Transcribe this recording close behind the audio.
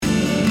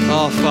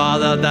Oh,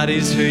 Father, that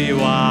is who you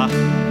are.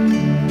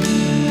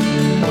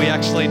 We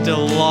actually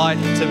delight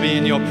to be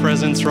in your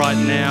presence right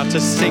now,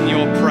 to sing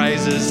your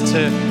praises,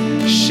 to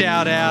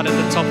shout out at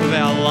the top of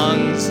our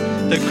lungs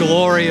the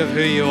glory of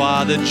who you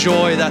are, the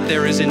joy that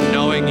there is in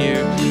knowing you,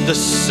 the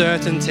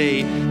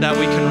certainty that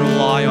we can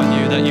rely on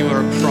you, that you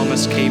are a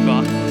promise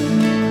keeper,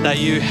 that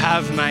you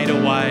have made a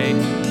way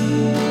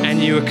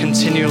and you are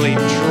continually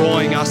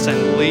drawing us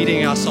and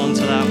leading us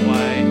onto that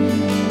way.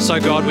 So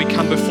God, we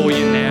come before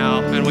you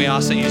now and we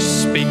ask that you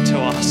speak to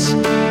us.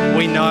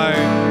 We know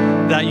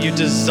that you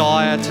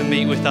desire to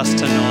meet with us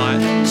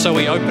tonight. So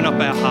we open up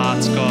our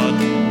hearts, God.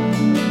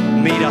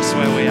 Meet us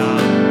where we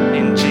are.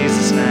 In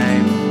Jesus'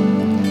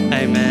 name,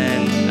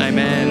 amen.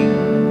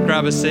 Amen.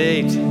 Grab a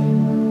seat.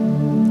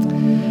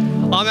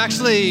 I'm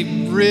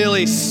actually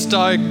really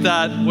stoked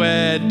that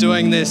we're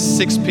doing this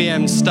 6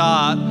 p.m.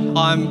 start.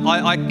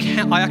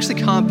 I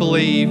actually can't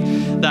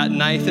believe that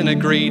Nathan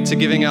agreed to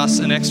giving us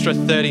an extra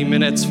 30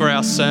 minutes for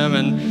our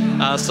sermon.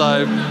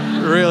 So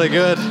really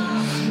good.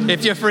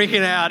 If you're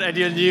freaking out and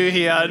you're new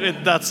here,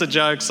 that's a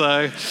joke.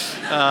 So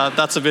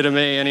that's a bit of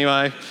me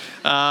anyway.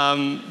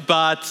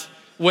 But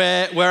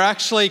we're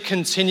actually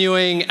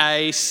continuing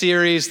a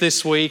series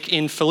this week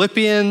in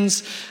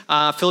Philippians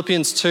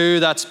 2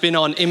 that's been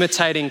on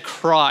imitating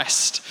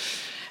Christ.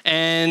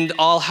 And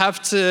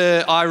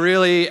I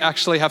really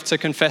actually have to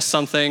confess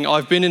something.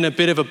 I've been in a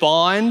bit of a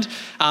bind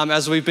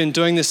as we've been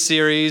doing this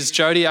series.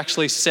 Jody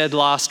actually said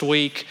last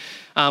week,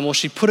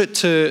 she put it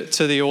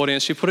to the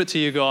audience, she put it to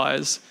you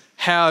guys,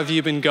 how have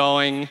you been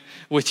going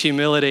with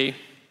humility?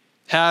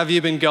 How have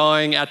you been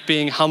going at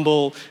being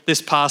humble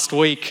this past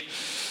week?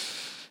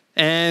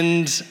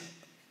 And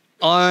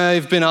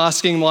I've been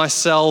asking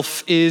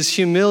myself, is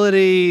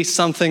humility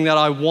something that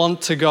I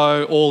want to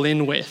go all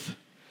in with?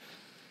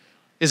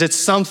 Is it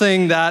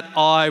something that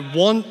I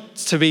want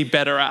to be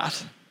better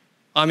at?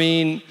 I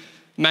mean,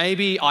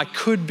 maybe I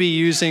could be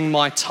using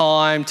my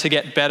time to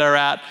get better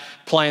at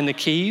playing the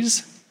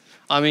keys,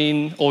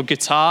 or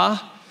guitar.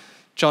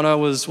 Jono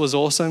was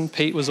awesome,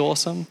 Pete was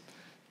awesome.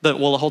 The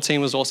whole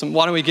team was awesome.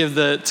 Why don't we give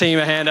the team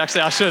a hand?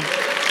 Actually, I should.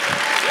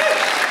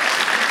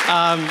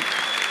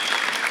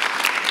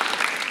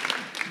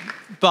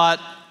 But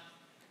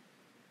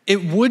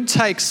it would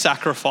take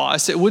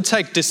sacrifice, it would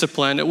take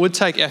discipline, it would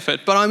take effort.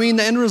 But the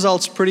end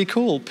result's pretty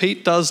cool.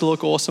 Pete does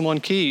look awesome on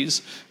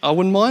keys. I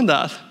wouldn't mind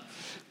that.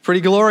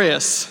 Pretty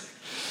glorious.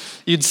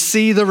 You'd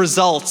see the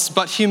results.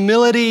 But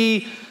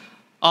humility,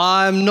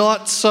 I'm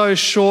not so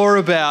sure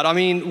about.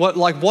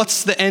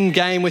 What's the end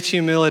game with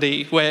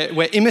humility?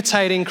 We're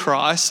imitating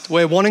Christ.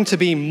 We're wanting to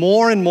be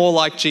more and more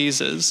like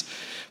Jesus.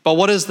 But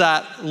what does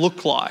that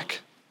look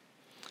like?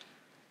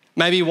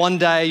 Maybe one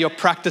day you're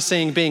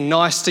practicing being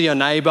nice to your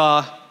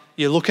neighbor,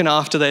 you're looking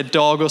after their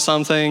dog or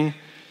something.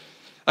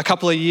 A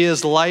couple of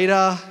years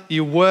later,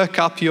 you work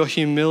up your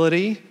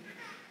humility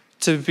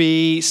to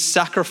be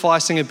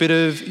sacrificing a bit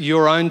of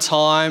your own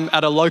time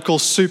at a local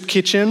soup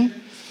kitchen.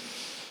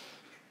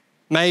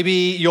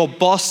 Maybe your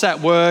boss at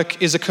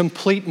work is a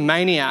complete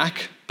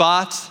maniac,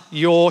 but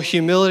your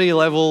humility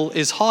level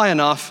is high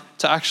enough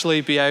to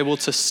actually be able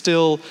to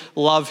still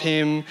love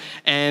him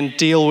and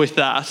deal with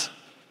that.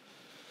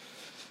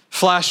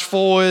 Flash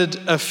forward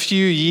a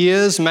few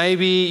years,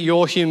 maybe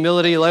your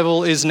humility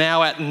level is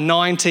now at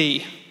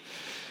 90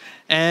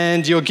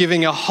 and you're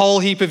giving a whole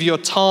heap of your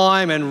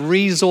time and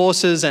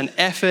resources and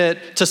effort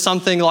to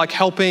something like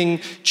helping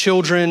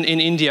children in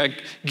India,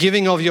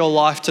 giving of your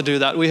life to do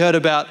that. We heard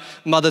about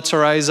Mother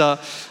Teresa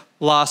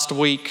last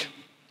week.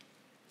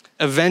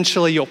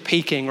 Eventually you're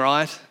peaking,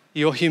 right?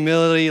 Your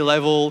humility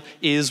level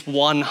is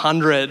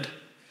 100.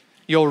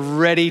 You're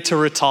ready to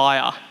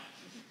retire.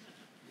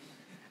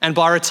 And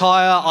by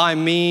retire, I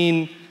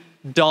mean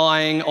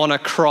dying on a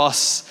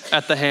cross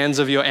at the hands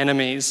of your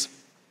enemies.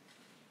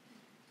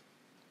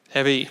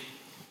 Heavy.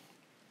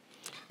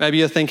 Maybe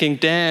you're thinking,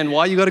 Dan,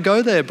 why you got to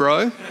go there,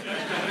 bro?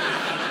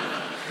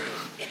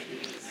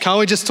 Can't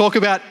we just talk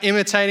about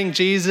imitating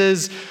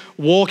Jesus,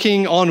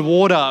 walking on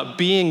water,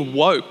 being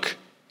woke,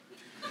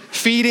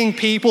 feeding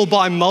people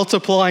by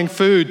multiplying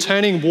food,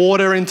 turning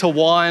water into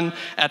wine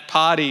at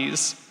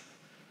parties?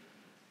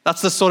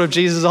 That's the sort of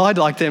Jesus I'd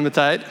like to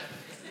imitate.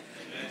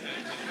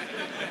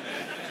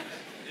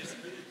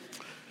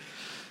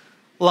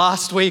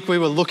 Last week, we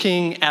were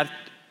looking at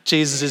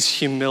Jesus'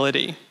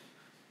 humility.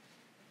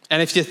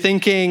 And if you're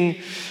thinking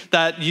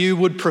that you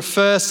would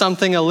prefer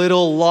something a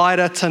little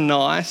lighter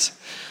tonight,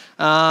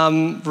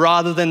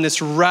 rather than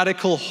this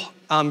radical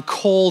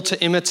call to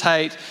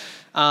imitate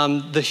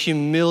the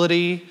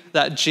humility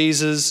that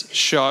Jesus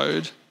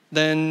showed,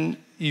 then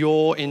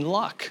you're in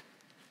luck,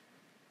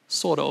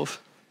 sort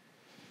of.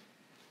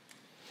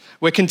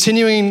 We're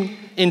continuing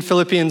in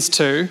Philippians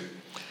 2.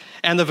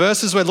 And the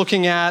verses we're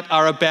looking at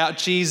are about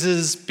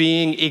Jesus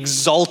being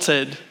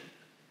exalted.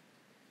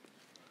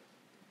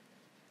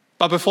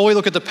 But before we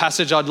look at the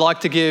passage, I'd like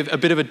to give a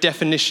bit of a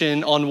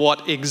definition on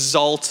what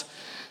exalt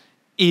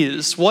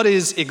is. What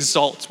is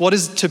exalt? What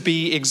is to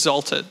be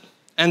exalted?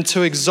 And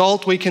to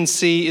exalt, we can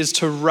see, is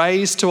to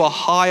raise to a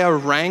higher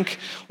rank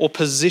or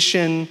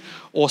position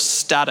or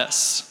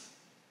status.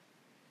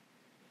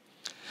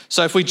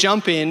 So if we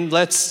jump in,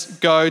 let's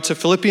go to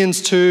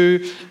Philippians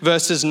 2,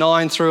 verses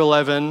 9 through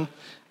 11,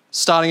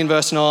 starting in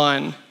verse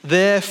 9.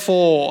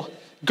 Therefore,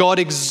 God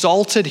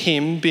exalted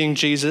him, being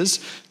Jesus,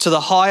 to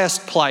the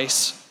highest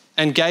place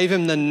and gave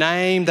him the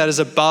name that is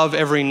above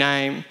every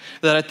name,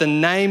 that at the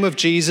name of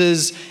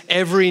Jesus,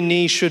 every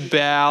knee should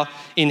bow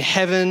in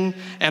heaven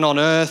and on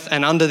earth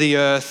and under the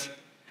earth,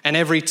 and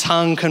every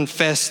tongue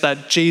confess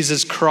that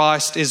Jesus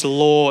Christ is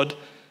Lord,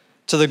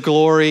 to the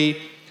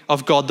glory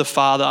of God the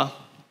Father.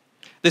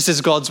 This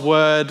is God's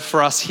word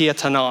for us here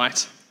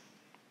tonight.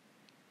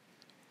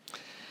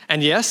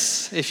 And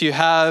yes, if you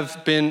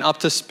have been up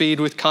to speed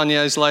with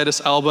Kanye's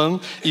latest album,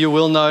 you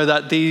will know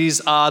that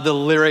these are the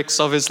lyrics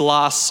of his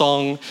last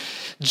song,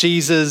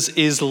 Jesus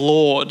is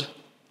Lord.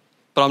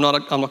 But I'm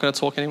not going to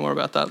talk anymore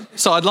about that.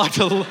 So I'd like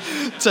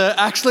to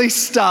actually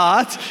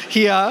start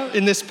here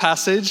in this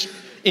passage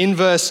in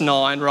verse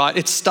 9, right?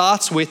 It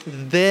starts with,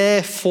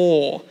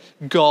 therefore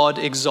God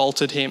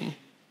exalted him.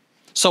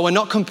 So we're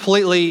not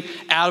completely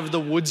out of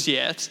the woods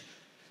yet.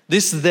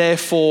 This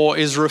therefore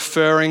is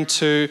referring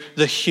to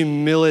the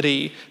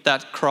humility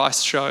that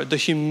Christ showed, the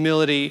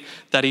humility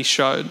that he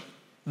showed.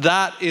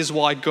 That is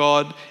why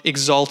God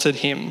exalted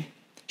him.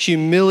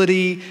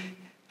 Humility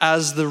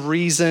was the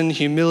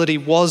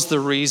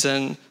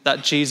reason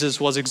that Jesus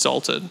was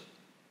exalted.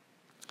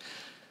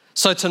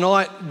 So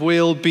tonight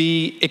we'll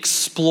be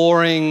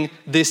exploring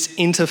this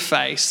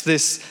interface,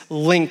 this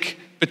link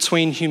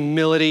between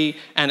humility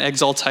and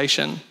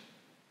exaltation.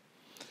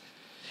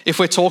 If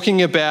we're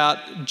talking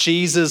about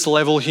Jesus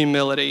level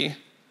humility,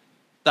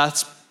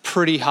 that's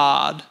pretty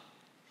hard.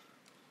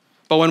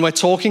 But when we're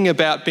talking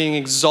about being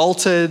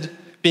exalted,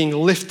 being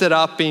lifted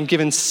up, being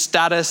given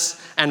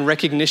status and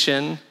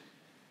recognition,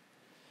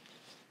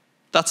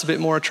 that's a bit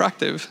more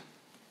attractive.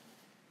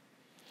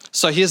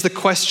 So here's the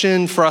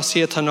question for us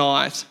here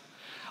tonight.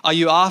 Are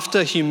you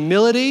after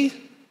humility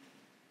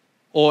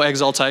or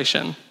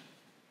exaltation?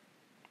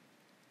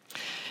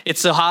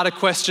 It's a harder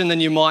question than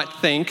you might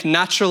think.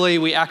 Naturally,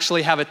 we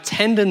actually have a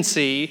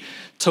tendency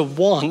to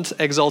want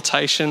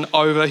exaltation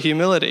over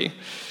humility.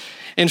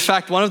 In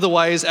fact, one of the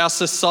ways our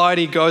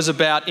society goes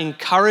about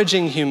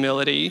encouraging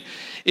humility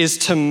is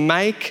to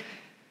make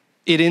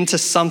it into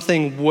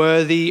something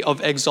worthy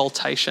of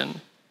exaltation,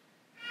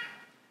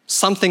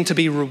 something to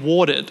be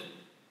rewarded.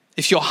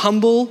 If you're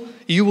humble,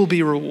 you will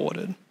be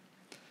rewarded.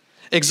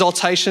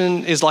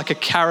 Exaltation is like a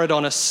carrot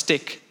on a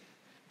stick.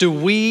 Do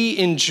we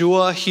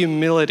endure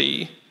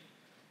humility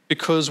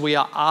because we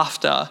are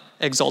after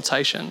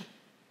exaltation?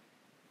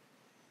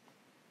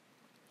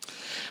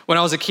 When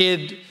I was a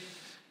kid,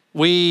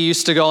 we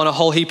used to go on a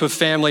whole heap of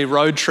family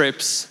road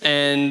trips,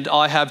 and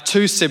I have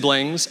 2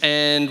 siblings,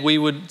 and we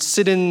would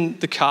sit in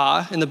the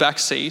car in the back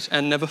seat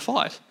and never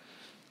fight.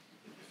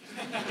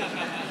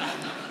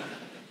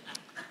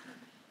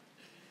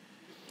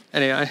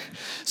 Anyway,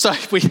 so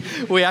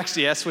we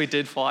actually, yes, we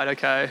did fight,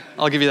 okay,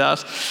 I'll give you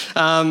that.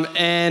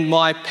 And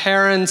my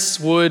parents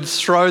would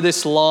throw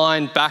this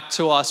line back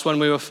to us when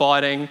we were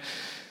fighting: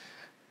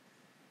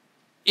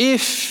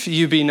 if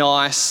you be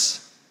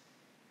nice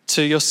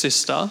to your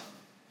sister,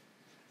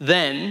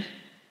 then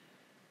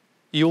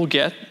you'll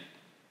get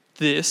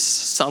this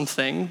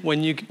something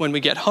when we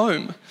get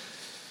home.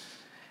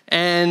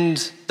 And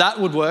that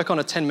would work on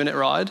a 10-minute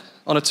ride.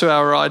 On a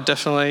 2-hour ride,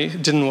 definitely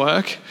didn't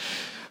work.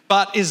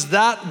 But is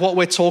that what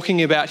we're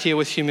talking about here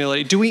with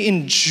humility? Do we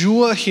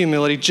endure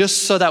humility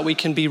just so that we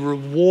can be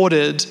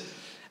rewarded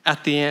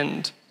at the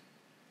end?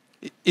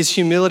 Is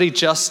humility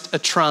just a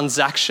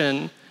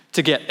transaction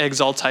to get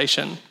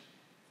exaltation?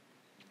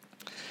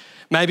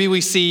 Maybe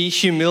we see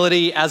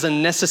humility as a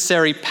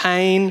necessary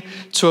pain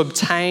to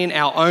obtain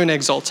our own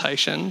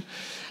exaltation.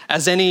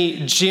 As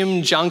any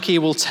gym junkie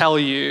will tell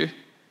you,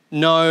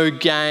 no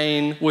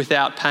gain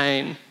without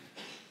pain.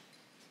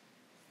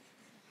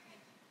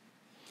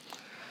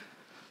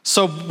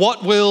 So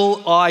what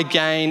will I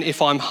gain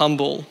if I'm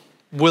humble?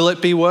 Will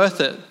it be worth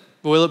it?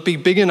 Will it be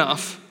big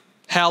enough?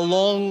 How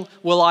long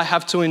will I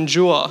have to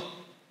endure?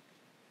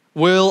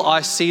 Will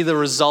I see the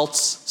results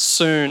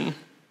soon?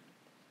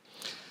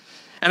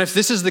 And if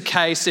this is the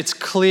case, it's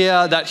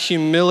clear that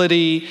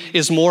humility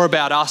is more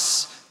about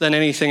us than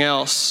anything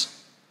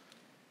else.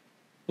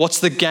 What's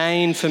the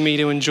gain for me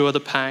to endure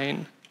the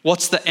pain?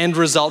 What's the end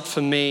result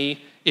for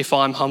me if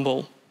I'm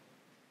humble?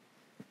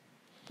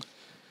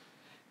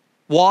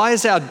 Why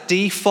is our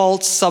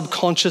default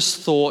subconscious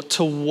thought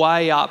to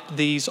weigh up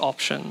these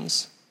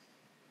options?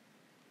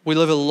 We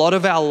live a lot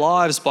of our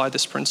lives by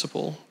this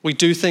principle. We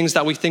do things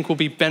that we think will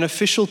be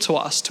beneficial to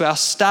us, to our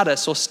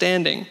status or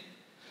standing.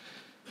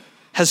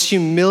 Has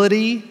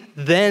humility,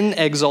 then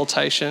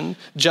exaltation,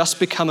 just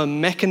become a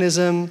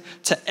mechanism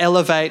to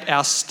elevate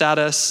our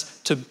status,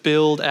 to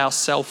build our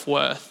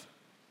self-worth?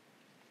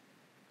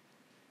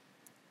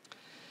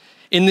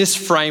 In this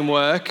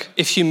framework,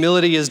 if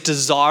humility is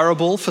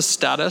desirable for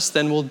status,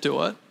 then we'll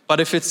do it. But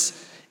if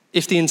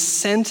the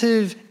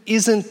incentive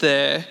isn't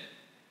there,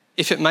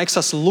 if it makes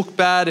us look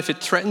bad, if it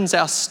threatens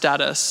our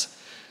status,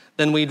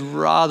 then we'd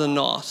rather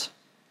not.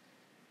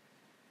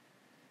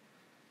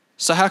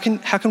 So how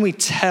can we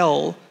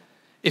tell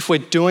if we're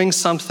doing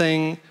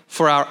something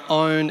for our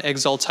own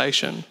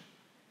exaltation?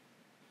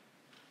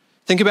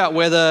 Think about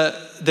whether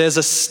there's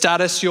a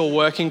status you're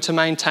working to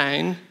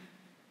maintain.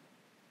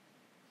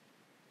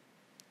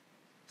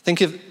 Think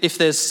of if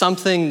there's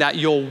something that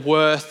your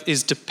worth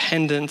is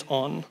dependent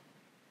on.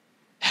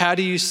 How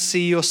do you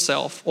see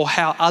yourself, or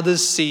how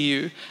others see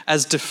you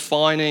as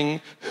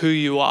defining who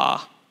you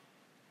are?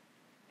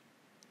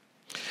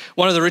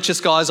 One of the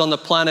richest guys on the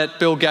planet,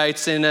 Bill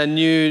Gates, in a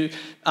new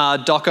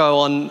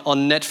doco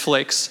on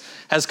Netflix,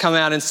 has come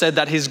out and said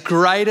that his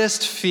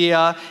greatest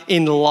fear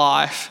in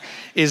life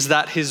is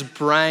that his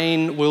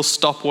brain will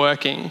stop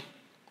working.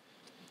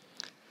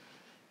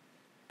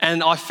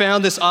 And I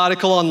found this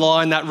article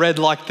online that read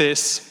like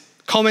this,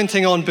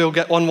 commenting on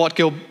what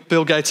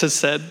Bill Gates has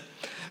said.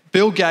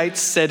 Bill Gates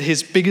said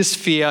his biggest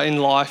fear in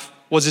life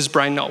was his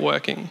brain not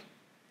working.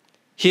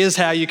 Here's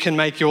how you can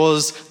make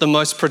yours the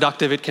most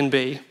productive it can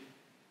be.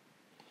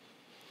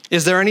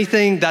 Is there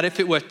anything that if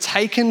it were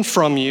taken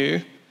from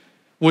you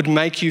would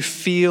make you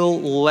feel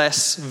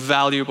less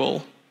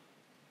valuable?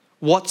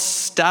 What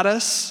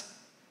status,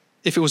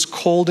 if it was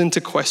called into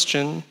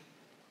question,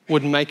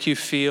 would make you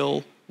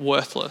feel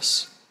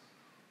worthless?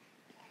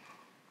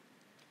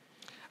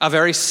 Our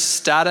very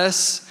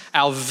status,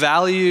 our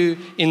value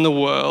in the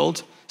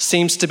world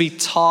seems to be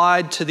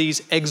tied to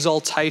these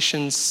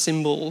exaltation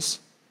symbols.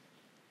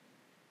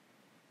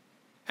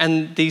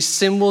 And these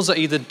symbols are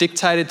either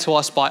dictated to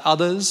us by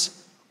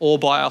others or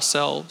by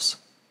ourselves.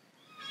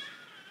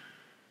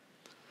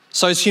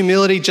 So is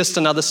humility just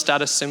another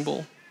status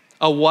symbol,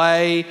 a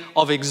way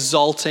of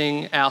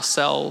exalting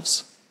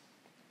ourselves?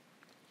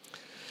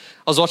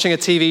 I was watching a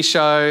TV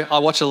show.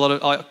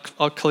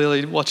 I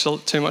clearly watch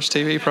too much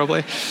TV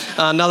probably.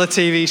 Another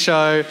TV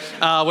show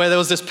where there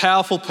was this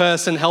powerful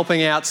person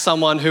helping out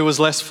someone who was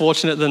less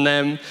fortunate than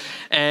them.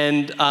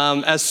 And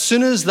as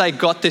soon as they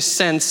got this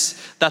sense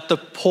that the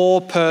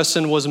poor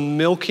person was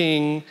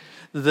milking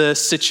the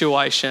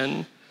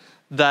situation,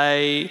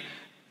 they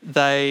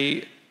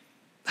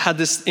had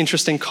this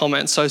interesting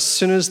comment. So as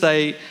soon as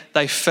they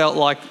felt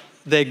like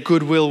their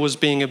goodwill was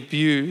being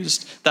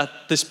abused, that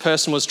this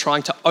person was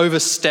trying to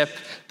overstep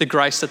the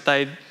grace that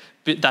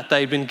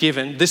they'd been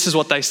given, this is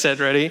what they said,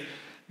 ready?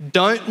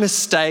 Don't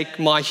mistake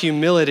my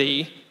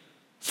humility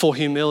for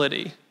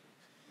humility.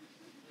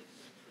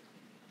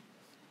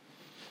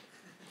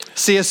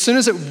 See, as soon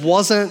as it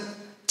wasn't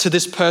to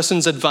this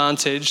person's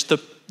advantage,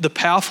 the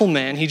powerful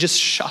man, he just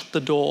shut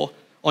the door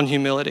on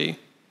humility.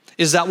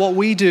 Is that what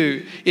we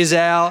do? Is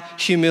our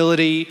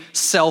humility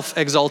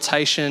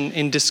self-exaltation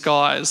in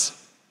disguise?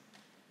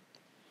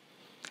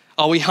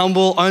 Are we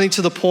humble only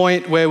to the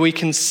point where we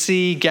can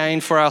see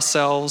gain for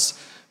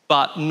ourselves,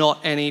 but not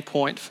any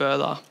point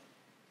further?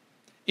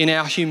 In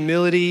our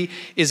humility,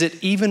 is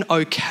it even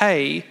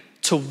okay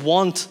to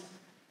want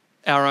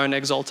our own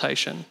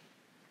exaltation?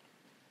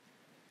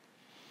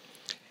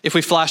 If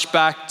we flash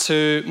back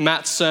to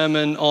Matt's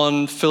sermon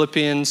on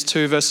Philippians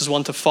 2 verses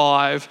 1 to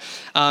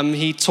 5,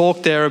 he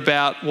talked there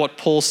about what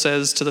Paul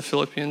says to the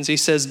Philippians. He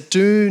says,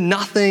 do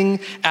nothing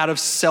out of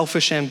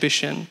selfish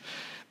ambition,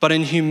 but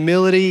in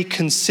humility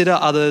consider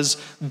others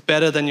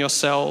better than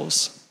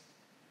yourselves.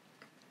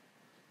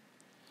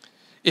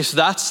 If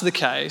that's the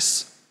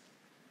case,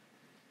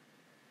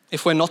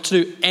 if we're not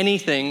to do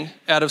anything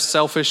out of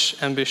selfish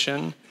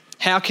ambition,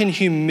 how can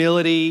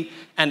humility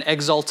and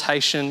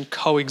exaltation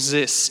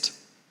coexist?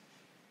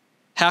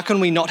 How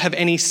can we not have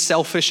any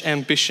selfish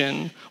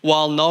ambition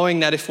while knowing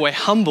that if we're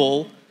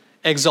humble,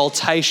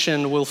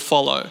 exaltation will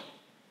follow?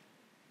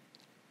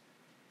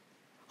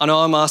 I know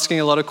I'm asking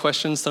a lot of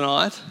questions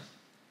tonight.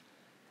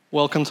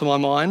 Welcome to my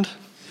mind.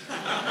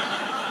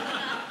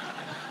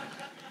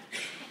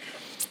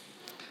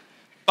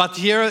 But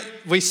here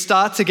we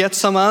start to get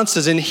some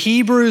answers. In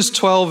Hebrews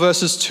 12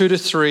 verses 2 to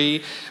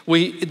 3,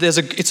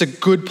 it's a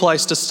good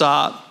place to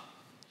start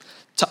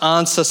to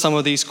answer some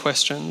of these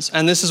questions.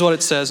 And this is what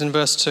it says in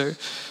verse 2.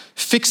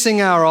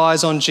 Fixing our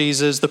eyes on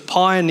Jesus, the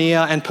pioneer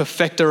and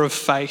perfecter of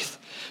faith,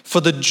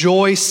 for the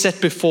joy set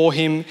before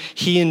him,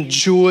 he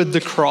endured the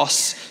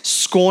cross,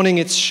 scorning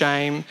its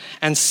shame,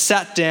 and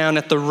sat down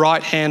at the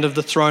right hand of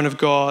the throne of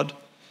God.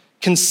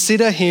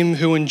 Consider him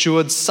who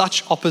endured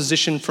such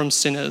opposition from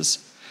sinners,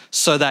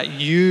 so that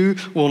you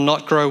will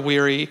not grow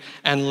weary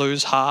and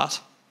lose heart.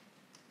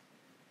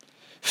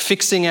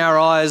 Fixing our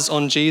eyes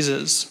on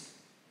Jesus.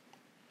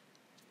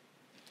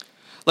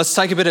 Let's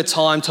take a bit of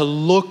time to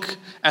look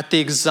at the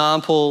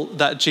example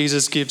that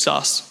Jesus gives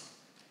us.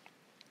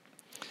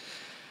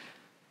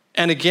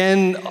 And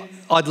again,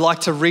 I'd like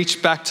to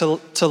reach back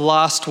to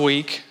last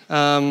week,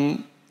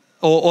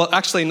 or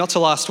actually not to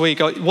last week.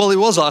 Well, it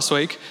was last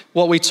week,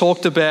 what we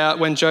talked about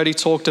when Jody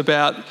talked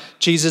about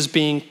Jesus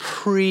being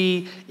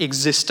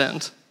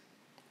pre-existent,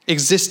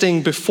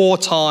 existing before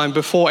time,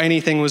 before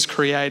anything was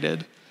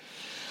created.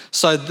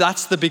 So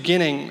that's the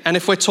beginning. And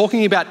if we're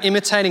talking about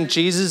imitating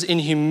Jesus in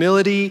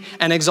humility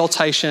and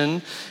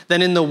exaltation,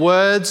 then in the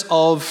words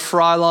of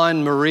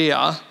Fräulein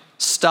Maria,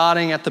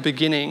 starting at the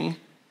beginning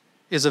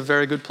is a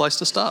very good place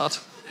to start.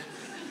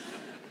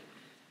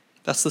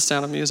 That's the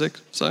sound of music.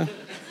 So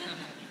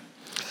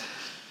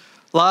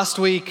last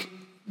week,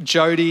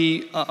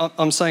 Jody,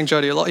 I'm saying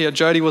Jody a lot. Yeah,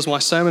 Jody was my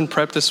sermon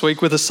prep this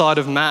week with a side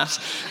of Matt.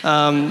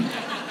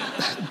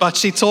 But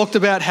she talked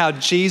about how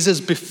Jesus,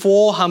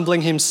 before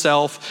humbling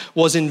himself,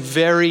 was in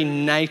very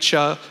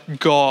nature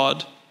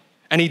God.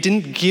 And he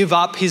didn't give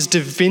up his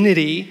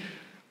divinity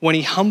when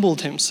he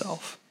humbled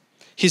himself.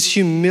 His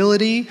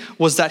humility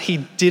was that he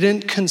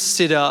didn't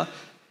consider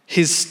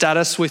his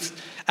status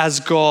as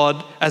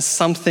God as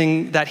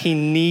something that he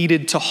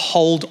needed to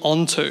hold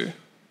on to.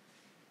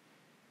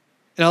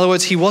 In other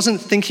words, he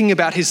wasn't thinking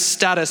about his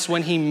status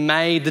when he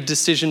made the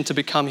decision to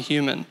become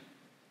human.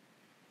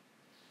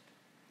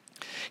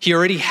 He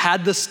already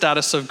had the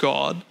status of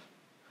God,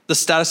 the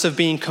status of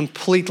being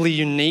completely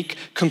unique,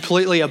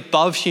 completely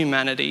above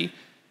humanity.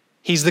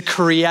 He's the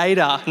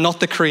creator,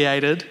 not the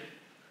created.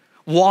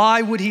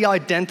 Why would he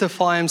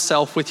identify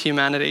himself with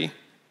humanity?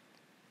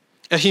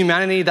 A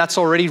humanity that's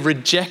already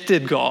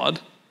rejected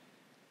God.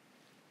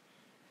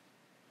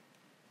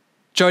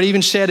 Jody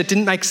even shared it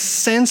didn't make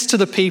sense to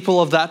the people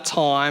of that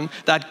time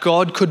that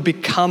God could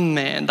become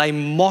man. They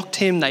mocked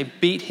him, they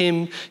beat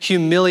him,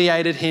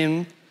 humiliated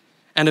him,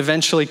 and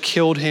eventually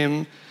killed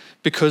him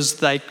because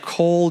they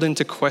called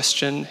into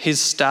question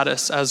his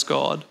status as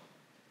God.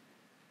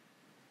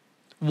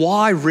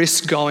 Why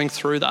risk going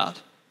through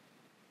that?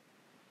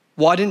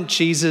 Why didn't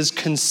Jesus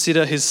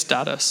consider his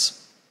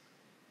status?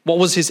 What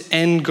was his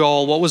end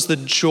goal? What was the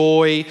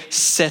joy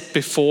set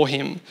before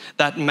him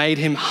that made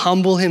him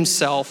humble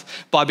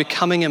himself by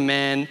becoming a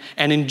man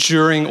and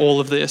enduring all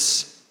of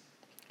this,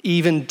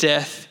 even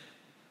death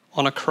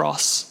on a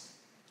cross?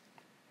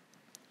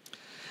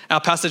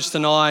 Our passage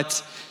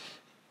tonight,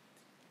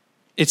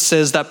 it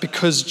says that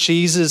because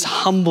Jesus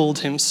humbled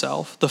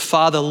himself, the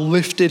Father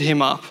lifted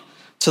him up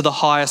to the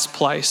highest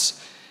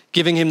place,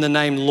 giving him the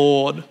name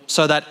Lord,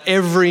 so that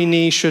every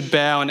knee should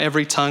bow and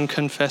every tongue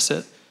confess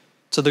it,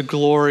 to the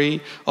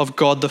glory of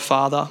God the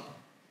Father.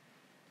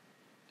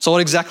 So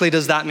what exactly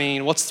does that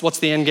mean? What's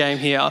the end game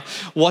here?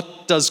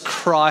 What does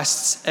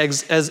Christ's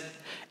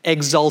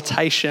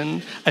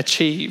exaltation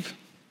achieve?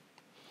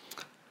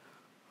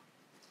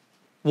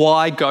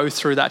 Why go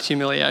through that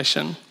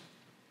humiliation?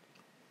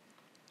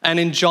 And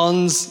in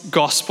John's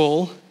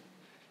gospel,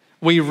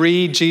 we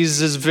read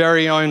Jesus'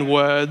 very own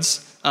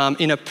words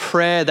in a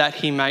prayer that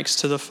he makes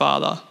to the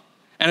Father.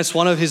 And it's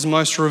one of his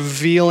most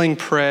revealing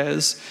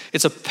prayers.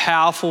 It's a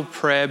powerful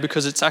prayer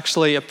because it's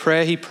actually a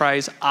prayer he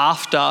prays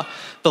after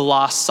the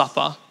Last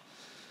Supper.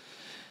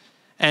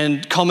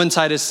 And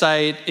commentators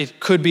say it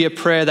could be a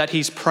prayer that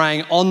he's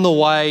praying on the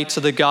way to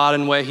the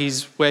garden where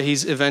he's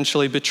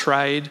eventually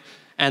betrayed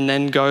and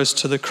then goes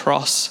to the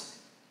cross.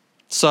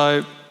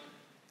 So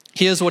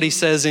here's what he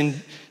says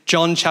in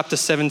John chapter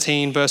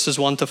 17, verses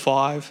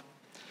 1-5.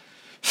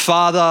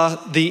 Father,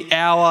 the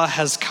hour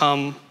has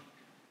come.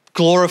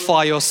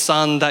 Glorify your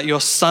Son, that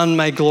your Son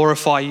may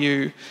glorify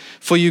you.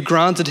 For you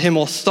granted him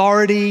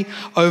authority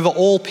over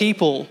all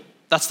people.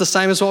 That's the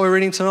same as what we're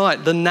reading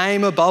tonight. The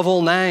name above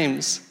all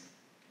names.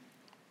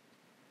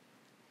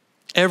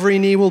 Every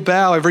knee will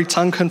bow, every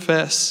tongue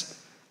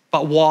confess.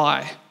 But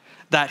why?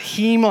 That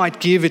he might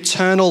give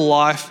eternal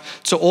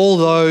life to all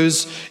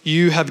those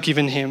you have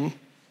given him.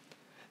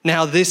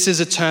 Now this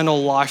is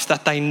eternal life,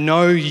 that they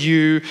know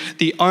you,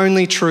 the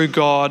only true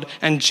God,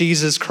 and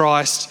Jesus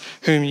Christ,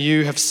 whom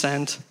you have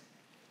sent.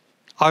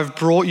 I've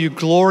brought you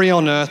glory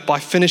on earth by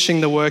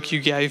finishing the work you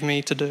gave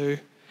me to do.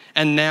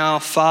 And now,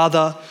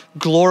 Father,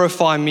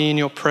 glorify me in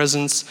your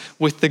presence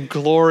with the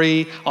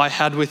glory I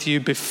had with you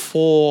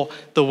before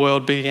the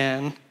world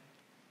began.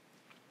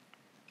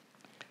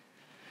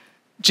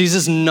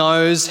 Jesus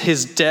knows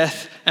his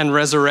death and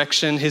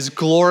resurrection, his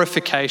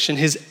glorification,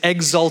 his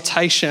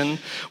exaltation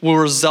will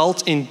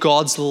result in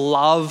God's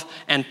love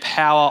and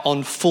power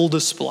on full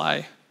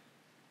display.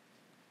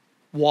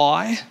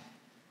 Why?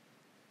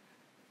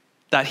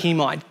 That he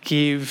might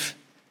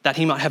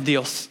have the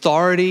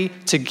authority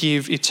to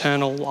give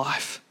eternal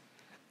life.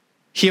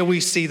 Here we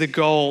see the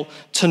goal,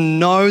 to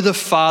know the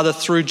Father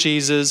through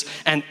Jesus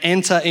and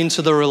enter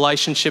into the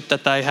relationship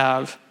that they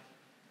have.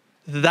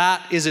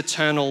 That is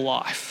eternal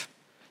life,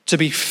 to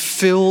be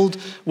filled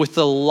with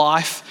the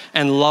life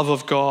and love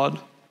of God.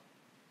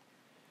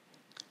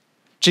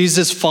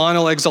 Jesus'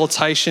 final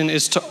exaltation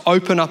is to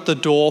open up the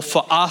door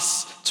for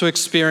us to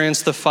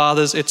experience the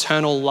Father's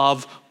eternal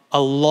love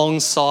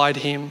alongside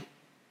him.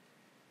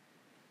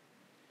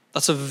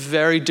 That's a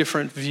very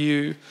different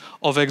view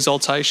of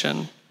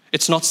exaltation.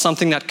 It's not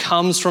something that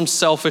comes from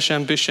selfish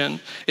ambition.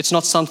 It's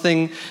not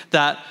something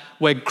that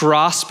we're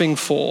grasping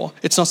for.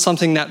 It's not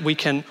something that we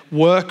can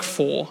work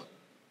for.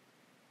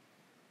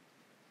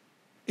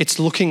 It's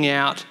looking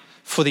out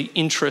for the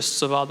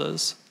interests of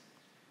others.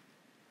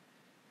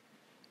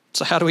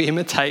 So how do we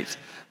imitate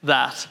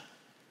that?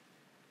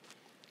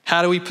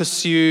 How do we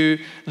pursue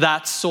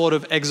that sort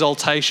of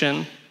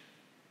exaltation?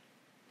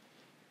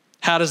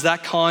 How does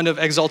that kind of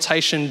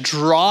exaltation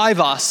drive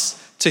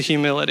us to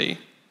humility?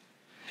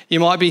 You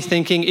might be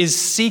thinking, is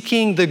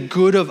seeking the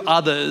good of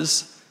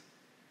others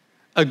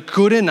a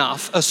good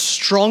enough, a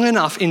strong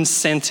enough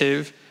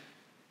incentive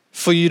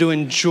for you to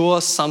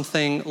endure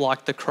something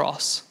like the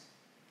cross?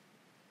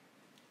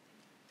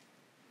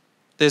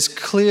 There's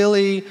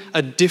clearly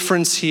a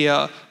difference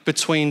here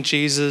between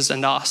Jesus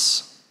and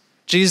us.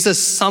 Jesus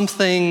is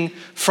something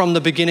from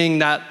the beginning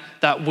that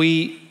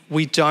we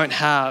don't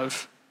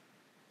have.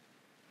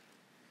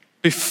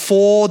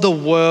 Before the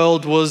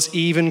world was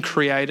even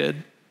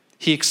created,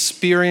 he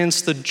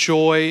experienced the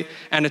joy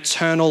and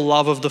eternal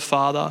love of the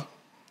Father.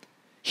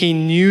 He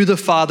knew the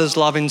Father's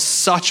love in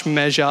such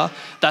measure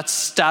that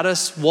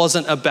status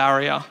wasn't a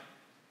barrier.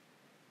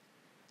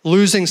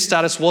 Losing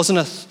status wasn't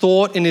a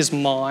thought in his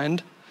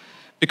mind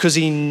because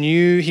he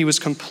knew he was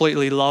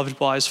completely loved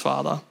by his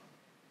Father.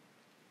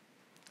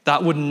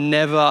 That would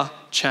never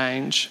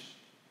change.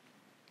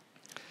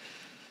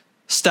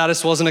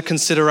 Status wasn't a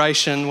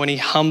consideration when he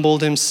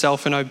humbled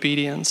himself in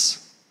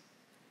obedience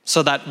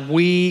so that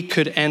we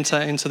could enter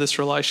into this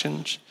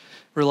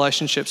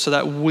relationship, so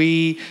that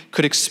we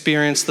could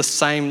experience the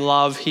same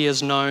love he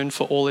has known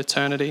for all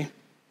eternity.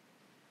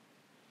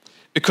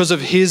 Because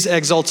of his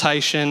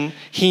exaltation,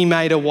 he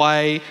made a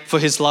way for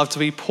his love to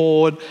be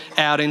poured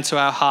out into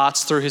our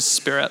hearts through his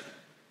Spirit.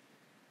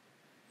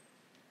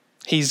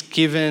 He's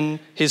given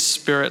his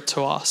Spirit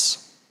to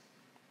us.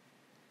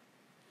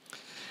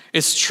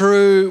 It's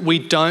true, we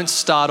don't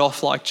start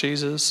off like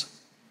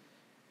Jesus,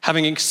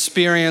 having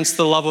experienced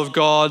the love of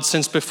God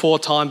since before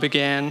time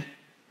began.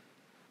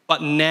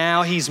 But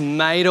now he's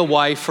made a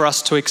way for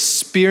us to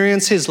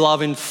experience his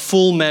love in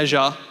full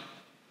measure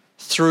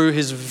through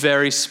his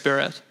very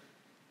Spirit.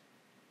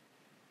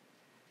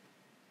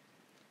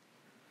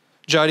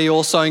 Jody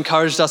also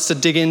encouraged us to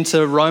dig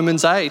into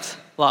Romans 8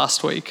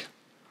 last week.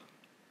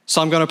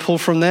 So I'm going to pull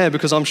from there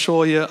because I'm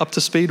sure you're up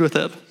to speed with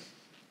it.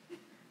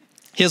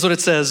 Here's what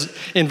it says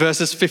in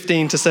verses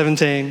 15 to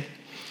 17.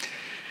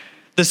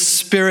 The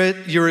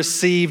Spirit you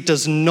received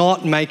does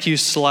not make you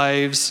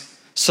slaves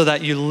so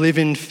that you live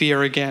in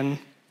fear again.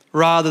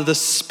 Rather, the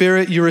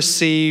Spirit you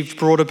received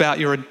brought about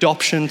your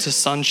adoption to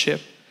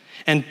sonship.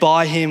 And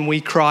by him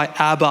we cry,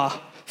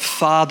 Abba,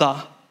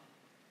 Father.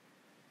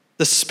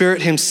 The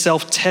Spirit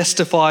himself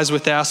testifies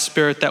with our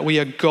spirit that we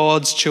are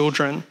God's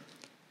children.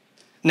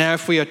 Now,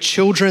 if we are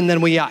children, then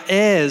we are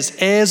heirs,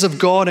 heirs of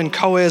God and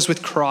co-heirs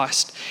with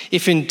Christ,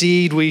 if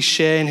indeed we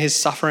share in his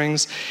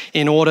sufferings,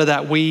 in order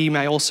that we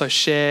may also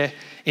share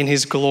in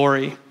his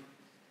glory.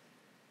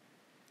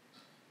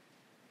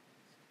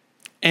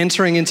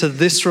 Entering into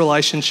this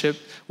relationship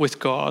with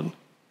God,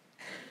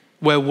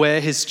 where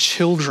we're his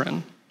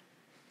children,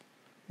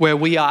 where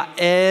we are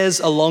heirs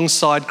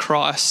alongside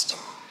Christ,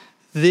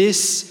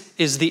 this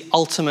is the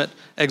ultimate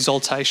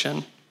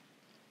exaltation.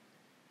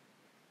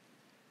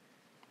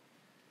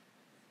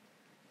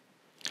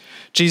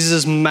 Jesus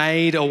has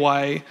made a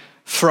way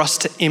for us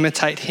to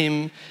imitate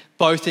him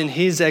both in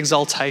his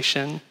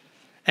exaltation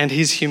and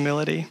his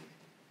humility.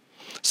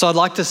 So I'd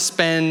like to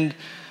spend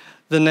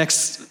the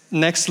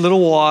next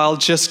little while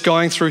just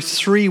going through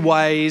 3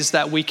 ways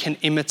that we can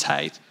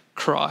imitate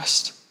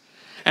Christ.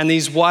 And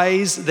these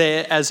ways,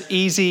 they're as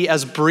easy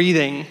as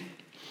breathing.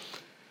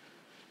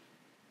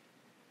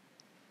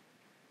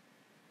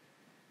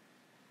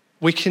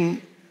 We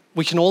can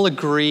all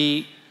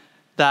agree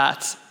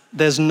that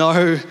there's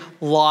no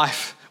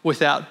life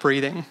without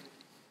breathing.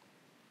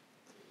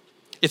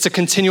 It's a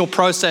continual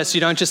process. You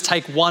don't just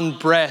take one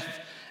breath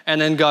and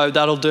then go,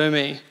 that'll do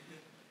me.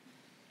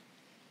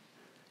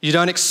 You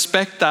don't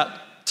expect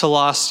that to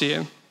last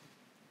you.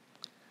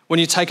 When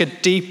you take a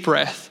deep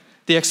breath,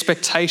 the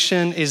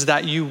expectation is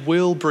that you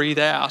will breathe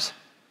out.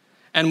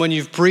 And when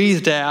you've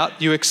breathed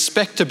out, you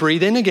expect to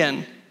breathe in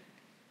again.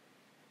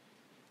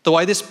 The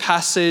way this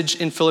passage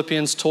in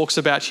Philippians talks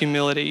about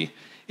humility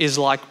is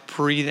like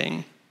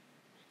breathing.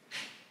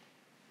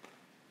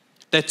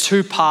 They're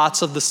 2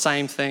 parts of the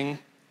same thing.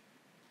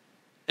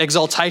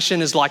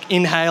 Exaltation is like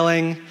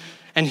inhaling,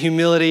 and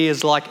humility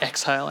is like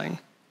exhaling.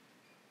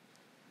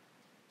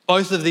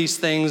 Both of these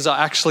things are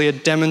actually a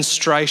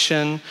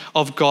demonstration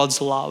of God's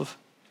love.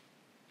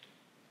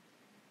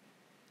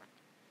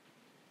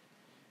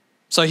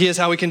 So here's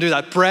how we can do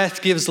that.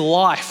 Breath gives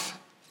life.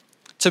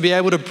 To be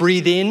able to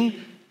breathe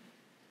in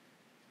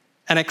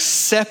and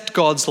accept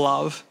God's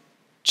love,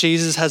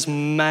 Jesus has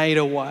made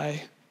a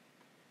way.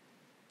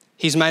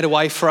 He's made a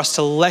way for us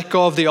to let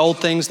go of the old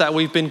things that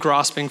we've been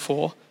grasping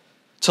for,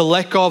 to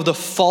let go of the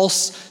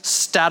false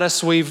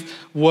status we've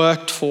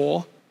worked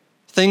for,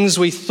 things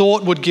we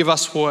thought would give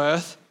us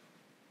worth.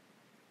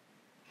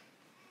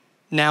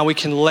 Now we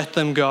can let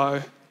them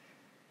go,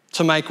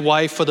 to make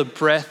way for the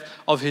breath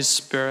of his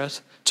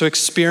Spirit, to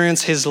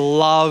experience his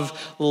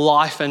love,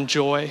 life, and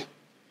joy.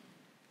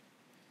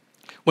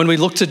 When we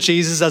look to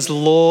Jesus as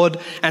Lord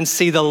and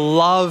see the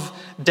love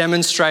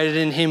demonstrated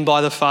in him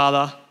by the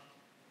Father,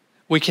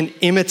 we can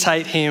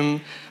imitate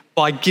him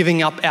by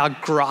giving up our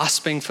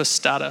grasping for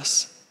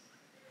status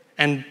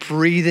and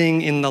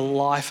breathing in the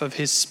life of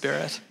his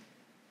Spirit.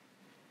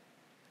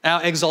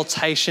 Our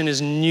exaltation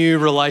is new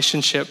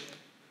relationship,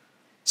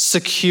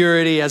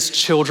 security as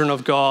children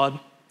of God.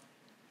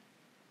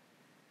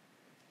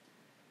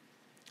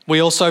 We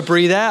also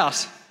breathe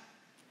out.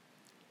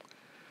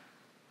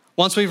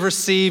 Once we've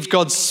received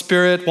God's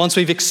Spirit, once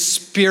we've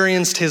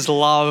experienced his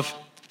love,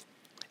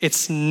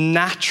 it's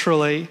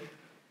naturally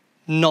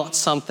not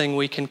something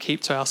we can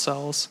keep to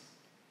ourselves.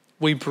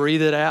 We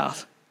breathe it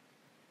out.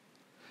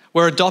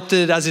 We're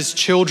adopted as his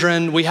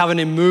children. We have an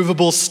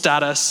immovable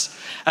status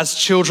as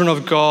children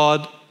of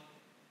God.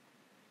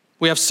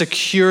 We have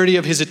security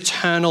of his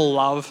eternal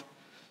love,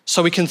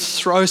 so we can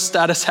throw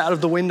status out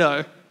of the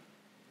window.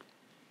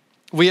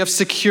 We have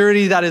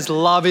security that his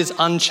love is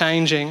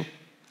unchanging.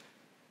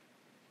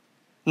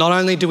 Not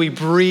only do we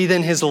breathe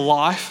in his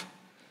life,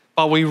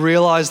 but we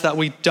realize that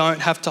we don't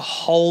have to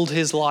hold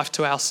his life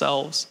to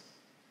ourselves.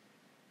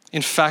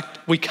 In fact,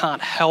 we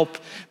can't help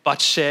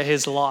but share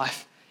his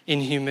life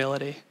in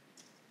humility.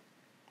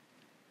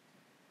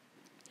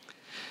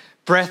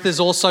 Breath is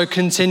also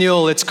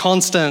continual, it's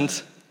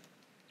constant.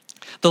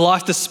 The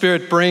life the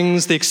Spirit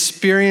brings, the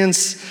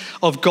experience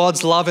of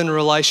God's love and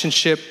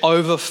relationship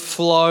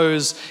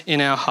overflows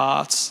in our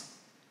hearts.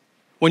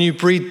 When you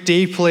breathe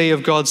deeply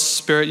of God's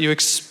Spirit, you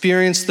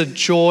experience the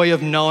joy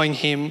of knowing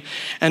him,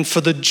 and for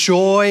the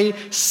joy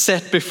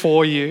set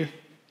before you,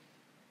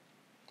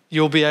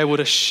 you'll be able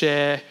to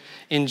share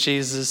in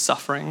Jesus'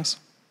 sufferings,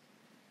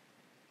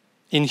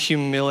 in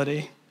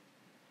humility,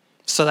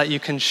 so that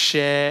you can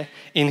share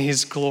in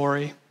his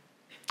glory,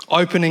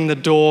 opening the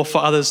door for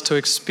others to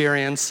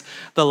experience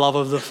the love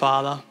of the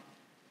Father.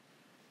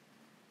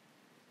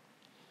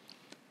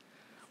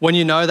 When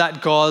you know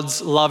that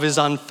God's love is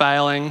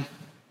unfailing,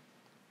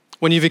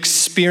 when you've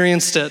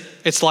experienced it,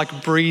 it's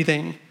like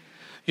breathing.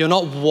 You're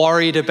not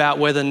worried about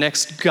where the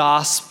next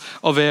gasp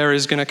of air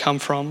is going to come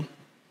from.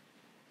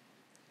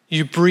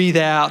 You breathe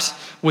out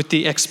with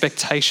the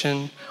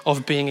expectation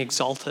of being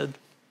exalted.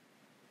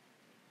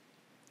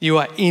 You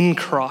are in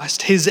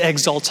Christ. His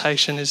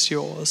exaltation is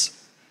yours.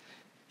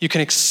 You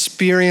can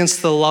experience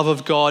the love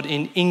of God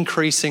in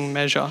increasing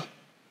measure.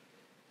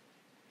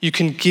 You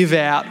can give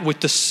out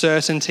with the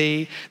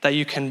certainty that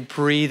you can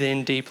breathe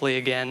in deeply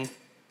again.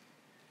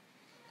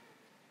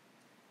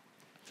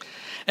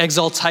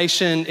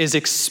 Exaltation is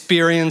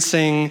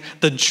experiencing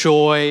the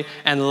joy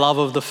and love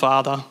of the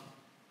Father.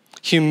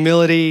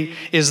 Humility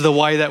is the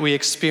way that we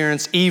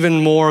experience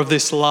even more of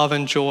this love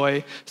and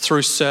joy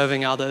through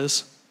serving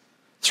others,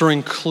 through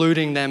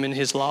including them in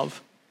his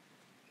love.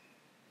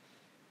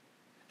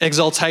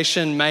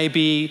 Exaltation may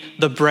be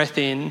the breath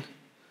in,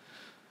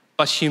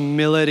 but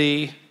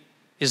humility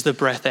is the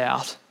breath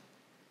out.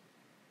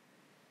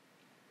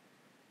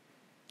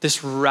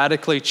 This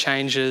radically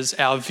changes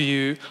our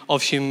view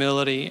of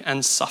humility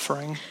and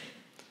suffering.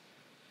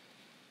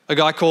 A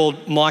guy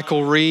called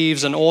Michael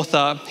Reeves, an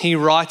author, he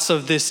writes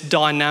of this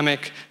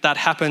dynamic that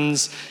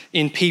happens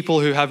in people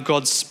who have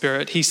God's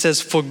Spirit. He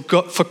says, for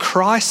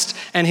Christ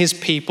and his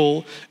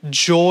people,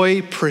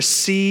 joy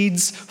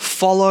precedes,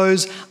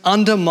 follows,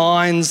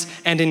 undermines,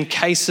 and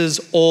encases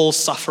all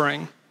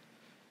suffering.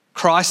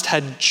 Christ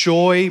had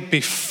joy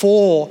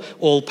before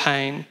all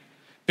pain,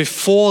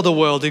 before the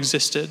world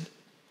existed.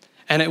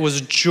 And it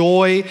was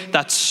joy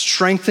that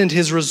strengthened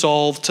his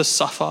resolve to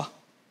suffer.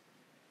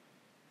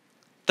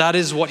 That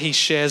is what he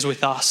shares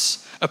with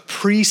us, a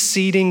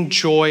preceding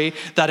joy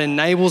that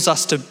enables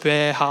us to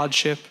bear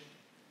hardship.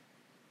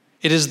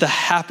 It is the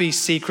happy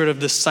secret of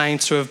the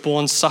saints who have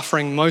borne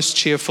suffering most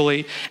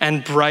cheerfully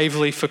and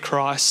bravely for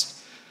Christ.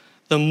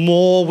 The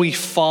more we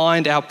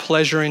find our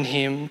pleasure in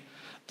him,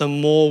 the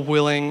more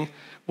willing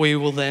we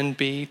will then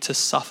be to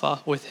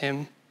suffer with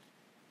him.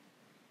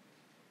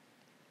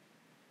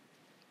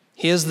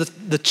 Here's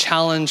the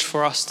challenge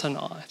for us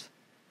tonight.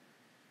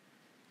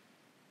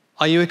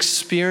 Are you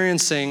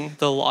experiencing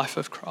the life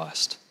of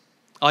Christ?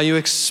 Are you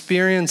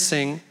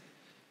experiencing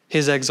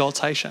his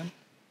exaltation?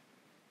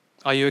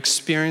 Are you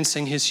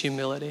experiencing his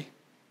humility?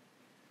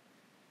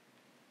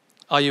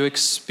 Are you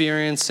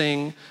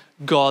experiencing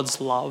God's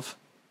love?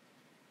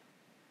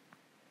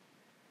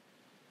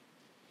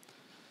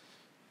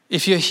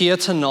 If you're here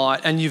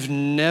tonight and you've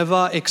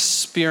never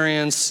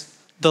experienced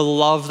the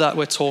love that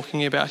we're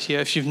talking about here,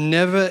 if you've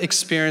never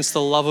experienced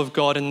the love of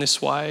God in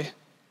this way,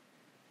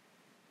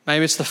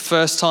 maybe it's the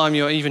first time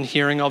you're even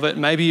hearing of it.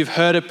 Maybe you've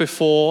heard it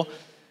before,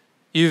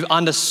 you've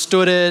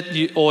understood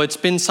it, or it's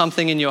been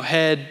something in your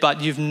head,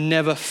 but you've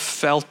never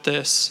felt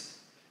this.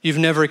 You've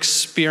never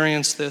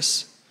experienced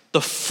this.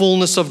 The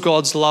fullness of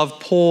God's love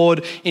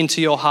poured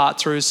into your heart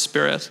through his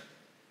Spirit.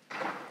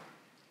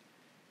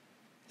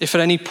 If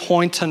at any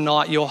point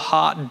tonight your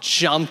heart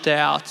jumped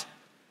out,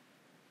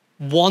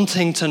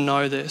 wanting to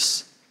know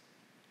this,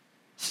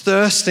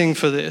 thirsting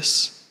for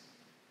this,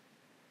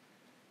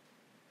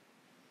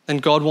 then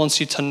God wants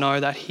you to know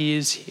that he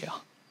is here,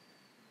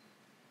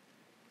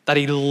 that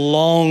he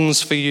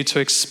longs for you to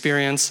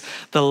experience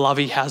the love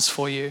he has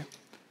for you.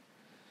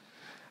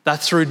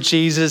 that through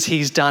Jesus,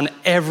 he's done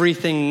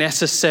everything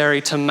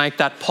necessary to make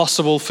that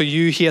possible for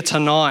you here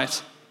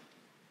tonight.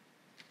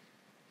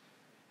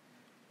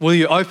 Will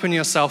you open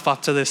yourself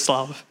up to this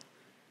love?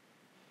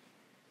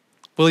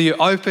 Will you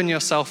open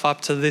yourself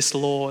up to this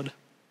Lord?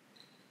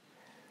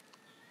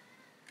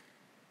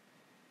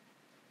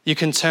 You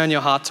can turn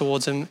your heart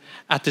towards him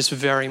at this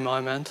very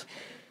moment.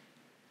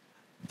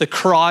 The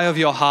cry of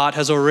your heart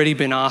has already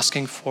been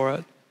asking for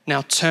it.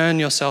 Now turn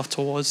yourself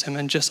towards him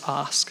and just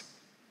ask.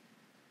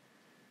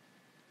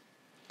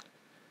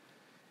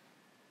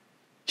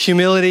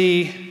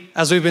 Humility,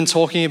 as we've been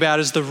talking about,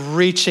 is the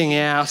reaching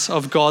out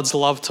of God's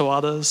love to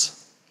others.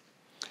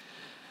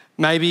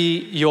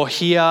 Maybe you're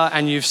here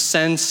and you've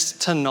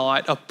sensed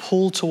tonight a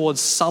pull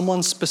towards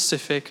someone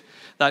specific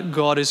that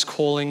God is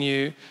calling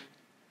you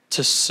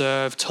to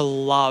serve, to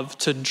love,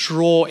 to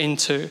draw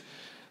into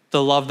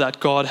the love that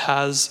God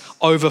has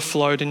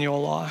overflowed in your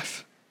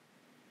life.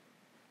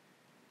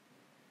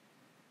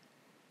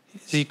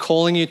 Is he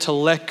calling you to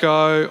let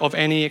go of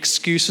any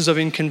excuses of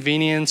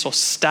inconvenience or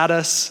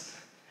status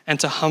and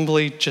to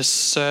humbly just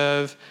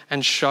serve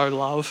and show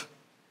love?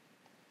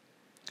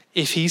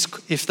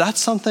 If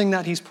that's something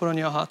that he's put on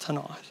your heart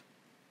tonight,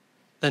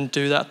 then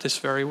do that this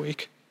very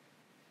week.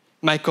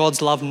 Make God's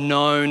love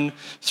known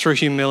through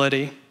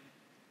humility,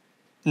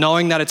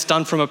 knowing that it's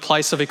done from a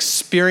place of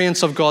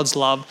experience of God's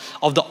love,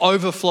 of the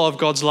overflow of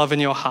God's love in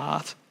your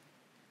heart.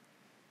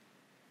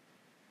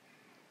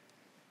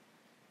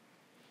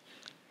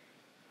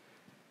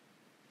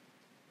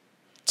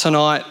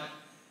 Tonight,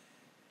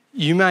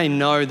 you may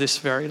know this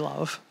very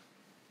love.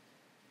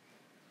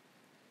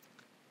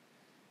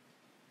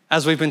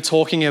 As we've been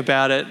talking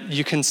about it,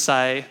 you can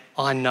say,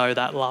 I know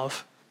that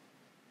love.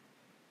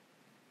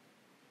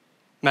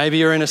 Maybe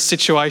you're in a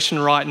situation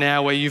right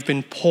now where you've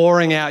been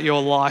pouring out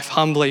your life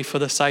humbly for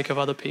the sake of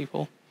other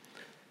people,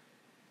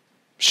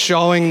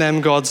 showing them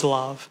God's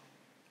love.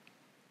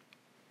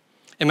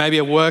 It may be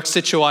a work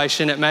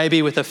situation, it may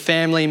be with a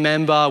family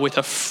member, with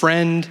a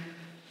friend.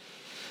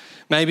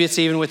 Maybe it's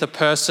even with a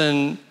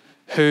person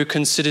who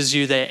considers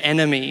you their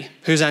enemy,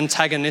 who's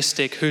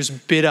antagonistic, who's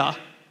bitter.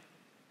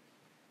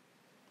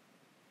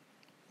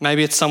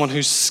 Maybe it's someone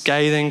who's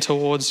scathing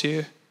towards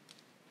you.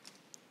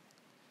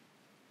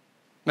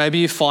 Maybe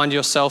you find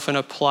yourself in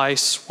a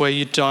place where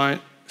you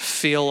don't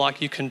feel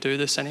like you can do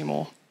this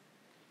anymore.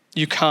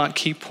 You can't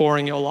keep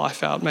pouring your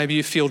life out. Maybe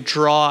you feel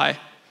dry.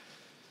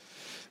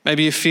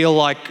 Maybe you feel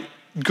like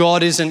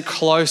God isn't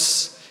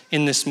close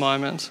in this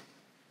moment.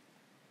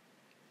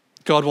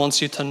 God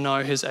wants you to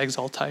know his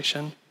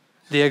exaltation,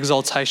 the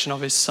exaltation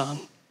of his Son.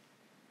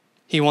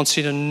 He wants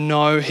you to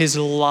know his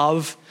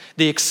love,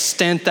 the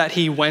extent that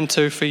he went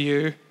to for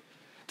you,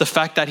 the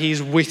fact that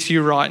he's with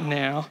you right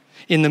now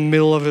in the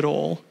middle of it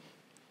all.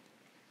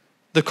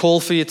 The call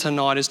for you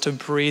tonight is to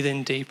breathe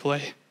in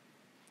deeply,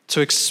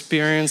 to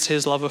experience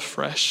his love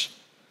afresh,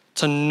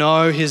 to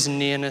know his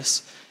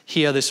nearness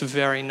here this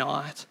very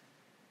night.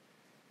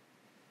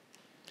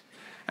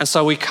 And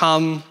so we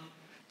come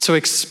to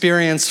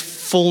experience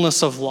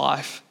fullness of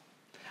life.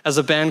 As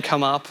the band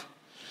come up,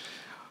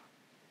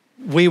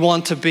 we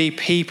want to be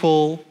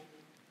people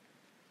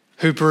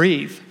who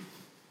breathe,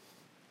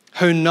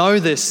 who know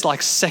this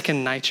like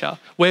second nature.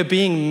 We're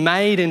being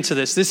made into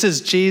this. This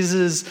is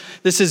Jesus,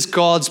 this is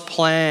God's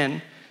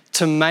plan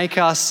to make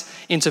us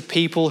into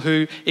people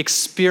who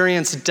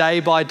experience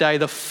day by day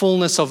the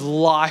fullness of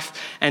life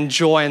and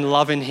joy and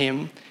love in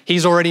him.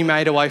 He's already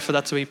made a way for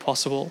that to be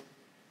possible.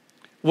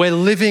 We're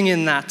living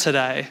in that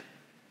today.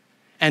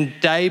 And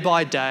day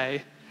by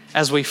day,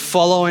 as we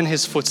follow in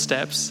his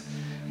footsteps,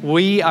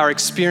 we are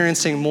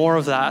experiencing more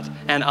of that,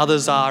 and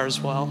others are as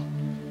well.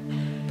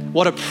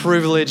 What a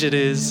privilege it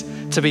is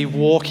to be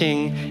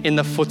walking in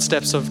the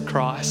footsteps of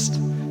Christ,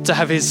 to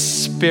have his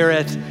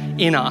Spirit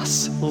in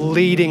us,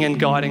 leading and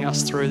guiding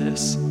us through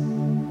this.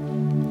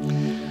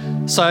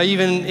 So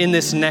even in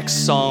this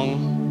next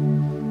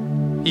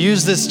song,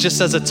 use this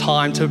just as a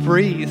time to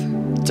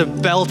breathe, to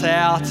belt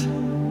out,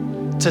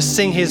 to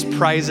sing his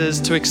praises,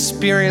 to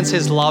experience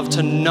his love,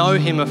 to know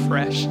him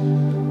afresh.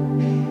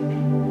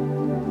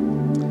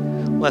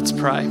 Let's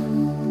pray.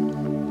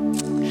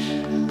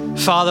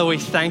 Father, we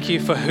thank you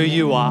for who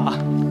you are.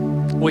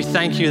 We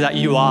thank you that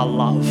you are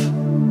love.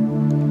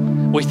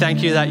 We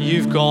thank you that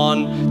you've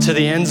gone to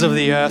the ends of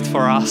the earth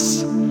for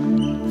us.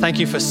 Thank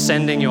you for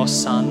sending your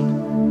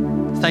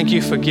Son. Thank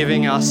you for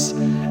giving us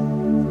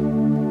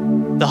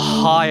the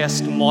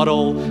highest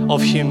model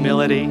of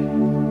humility,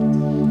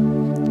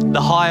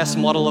 the highest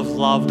model of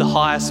love, the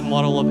highest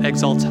model of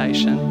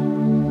exaltation.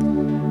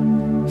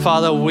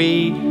 Father,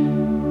 we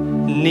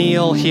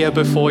kneel here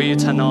before you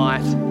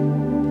tonight.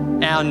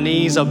 Our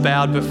knees are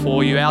bowed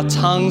before you. Our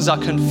tongues are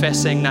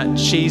confessing that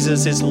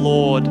Jesus is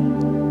Lord.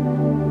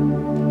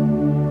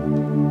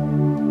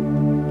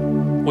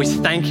 We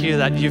thank you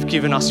that you've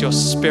given us your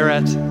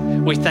Spirit.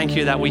 We thank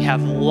you that we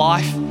have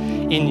life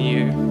in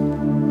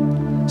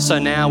you. So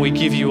now we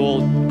give you all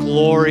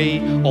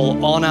glory,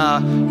 all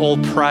honor, all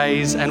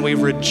praise, and we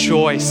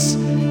rejoice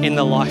in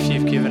the life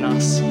you've given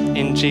us.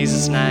 In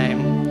Jesus'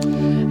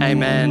 name,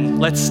 Amen.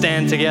 Let's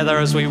stand together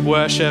as we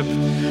worship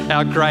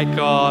our great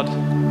God.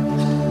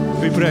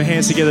 We put our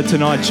hands together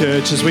tonight,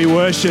 church, as we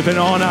worship and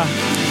honour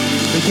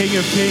the King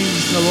of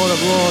Kings and the Lord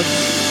of Lords.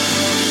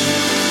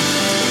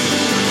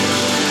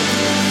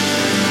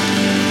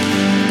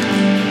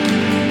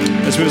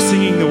 As we were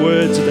singing the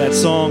words of that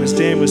song, as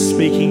Dan was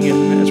speaking,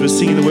 and as we were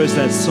singing the words of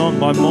that song,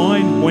 my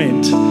mind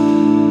went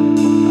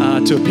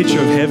to a picture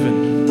of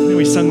heaven. And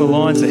we sung the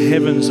lines, the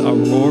heavens are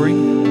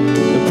roaring,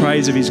 the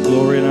praise of his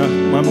glory.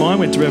 And my mind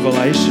went to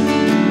Revelation,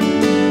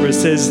 where it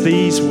says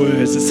these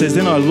words. It says,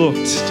 then I looked,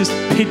 just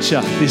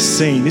picture this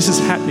scene. This is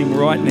happening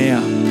right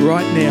now.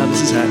 Right now,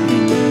 this is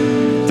happening.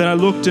 Then I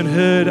looked and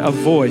heard a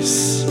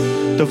voice,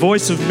 the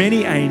voice of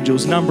many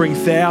angels, numbering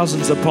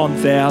thousands upon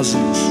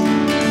thousands,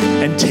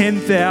 and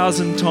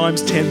 10,000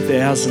 times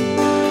 10,000.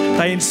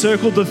 They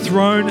encircled the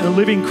throne and the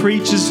living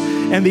creatures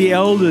and the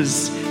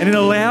elders. And in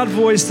a loud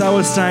voice they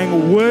were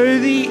saying,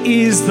 worthy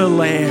is the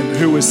Lamb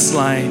who was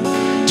slain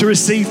to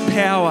receive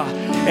power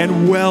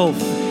and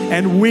wealth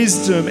and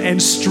wisdom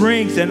and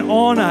strength and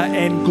honour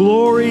and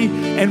glory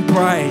and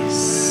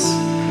praise.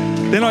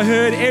 Then I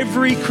heard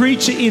every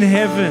creature in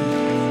heaven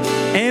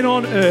and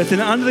on earth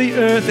and under the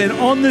earth and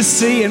on the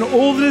sea and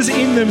all that is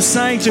in them,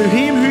 saying, to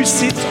him who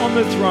sits on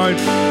the throne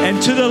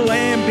and to the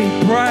Lamb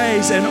be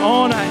praise and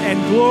honour and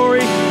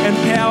glory and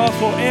power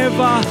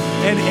forever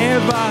and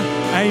ever.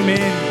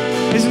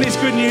 Amen. Isn't this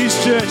good news,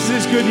 church? Isn't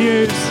this good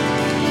news?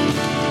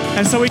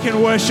 And so we can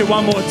worship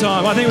one more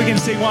time. I think we can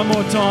sing one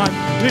more time.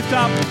 Lift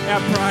up our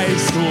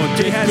praise.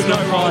 He has no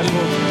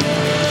rival.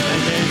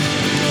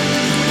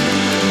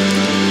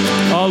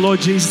 Oh, Lord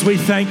Jesus, we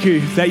thank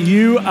you that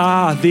you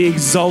are the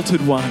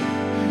exalted one.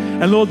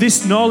 And Lord,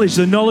 this knowledge,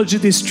 the knowledge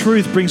of this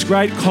truth brings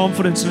great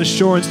confidence and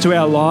assurance to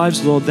our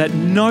lives, Lord, that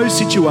no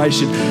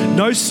situation,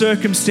 no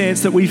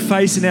circumstance that we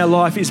face in our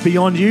life is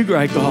beyond you,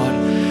 great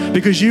God.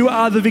 Because you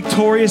are the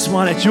victorious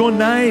one. At your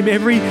name,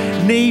 every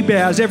knee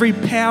bows, every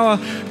power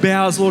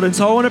bows, Lord. And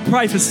so I want to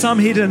pray for some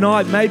here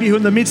tonight, maybe who are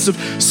in the midst of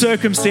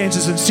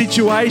circumstances and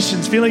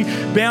situations, feeling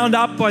bound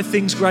up by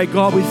things, great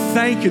God. We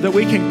thank you that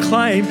we can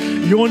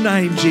claim your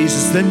name,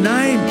 Jesus. The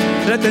name,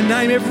 that at the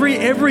name,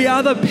 every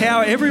other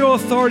power, every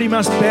authority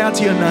must bow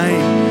to your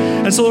name.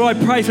 And so, Lord,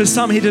 I pray for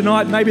some here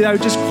tonight, maybe they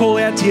would just call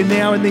out to you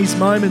now in these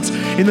moments,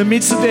 in the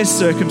midst of their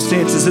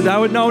circumstances, that they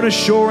would know an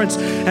assurance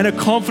and a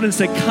confidence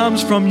that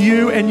comes from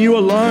you and you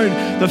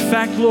alone. The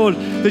fact, Lord,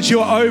 that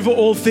you are over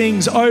all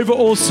things, over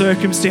all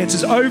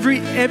circumstances, over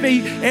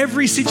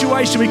every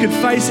situation we could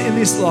face in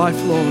this life,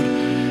 Lord.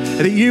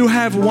 That you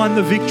have won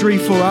the victory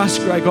for us,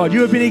 great God.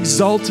 You have been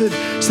exalted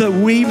so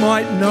that we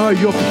might know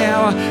your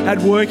power at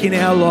work in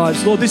our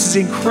lives. Lord, this is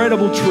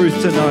incredible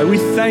truth to know. We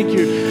thank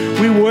you.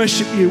 We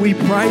worship you. We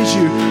praise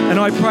you. And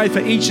I pray for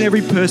each and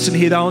every person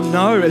here, they'll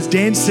know, as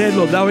Dan said,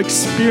 Lord, they'll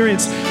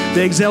experience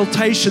the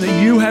exaltation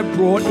that you have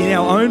brought in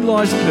our own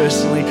lives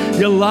personally,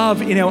 your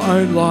love in our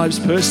own lives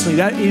personally.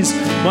 That is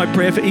my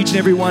prayer for each and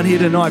every one here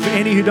tonight. For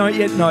any who don't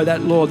yet know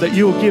that, Lord, that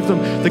you will give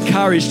them the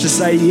courage to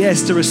say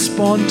yes, to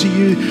respond to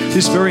you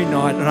this very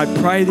night. And I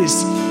pray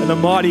this in the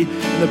mighty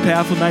and the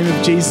powerful name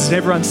of Jesus. And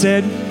everyone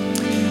said,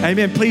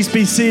 amen. Please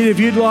be seated. If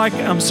you'd like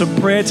some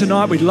prayer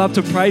tonight, we'd love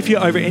to pray for you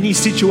over any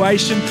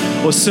situation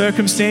or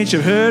circumstance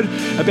you've heard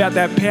about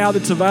that power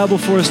that's available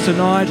for us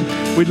tonight.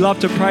 We'd love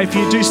to pray for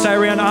you. Do stay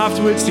around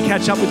afterwards to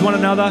catch up with one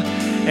another.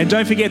 And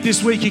don't forget,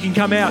 this week you can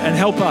come out and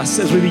help us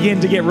as we begin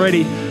to get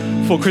ready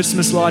for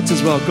Christmas lights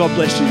as well. God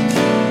bless you.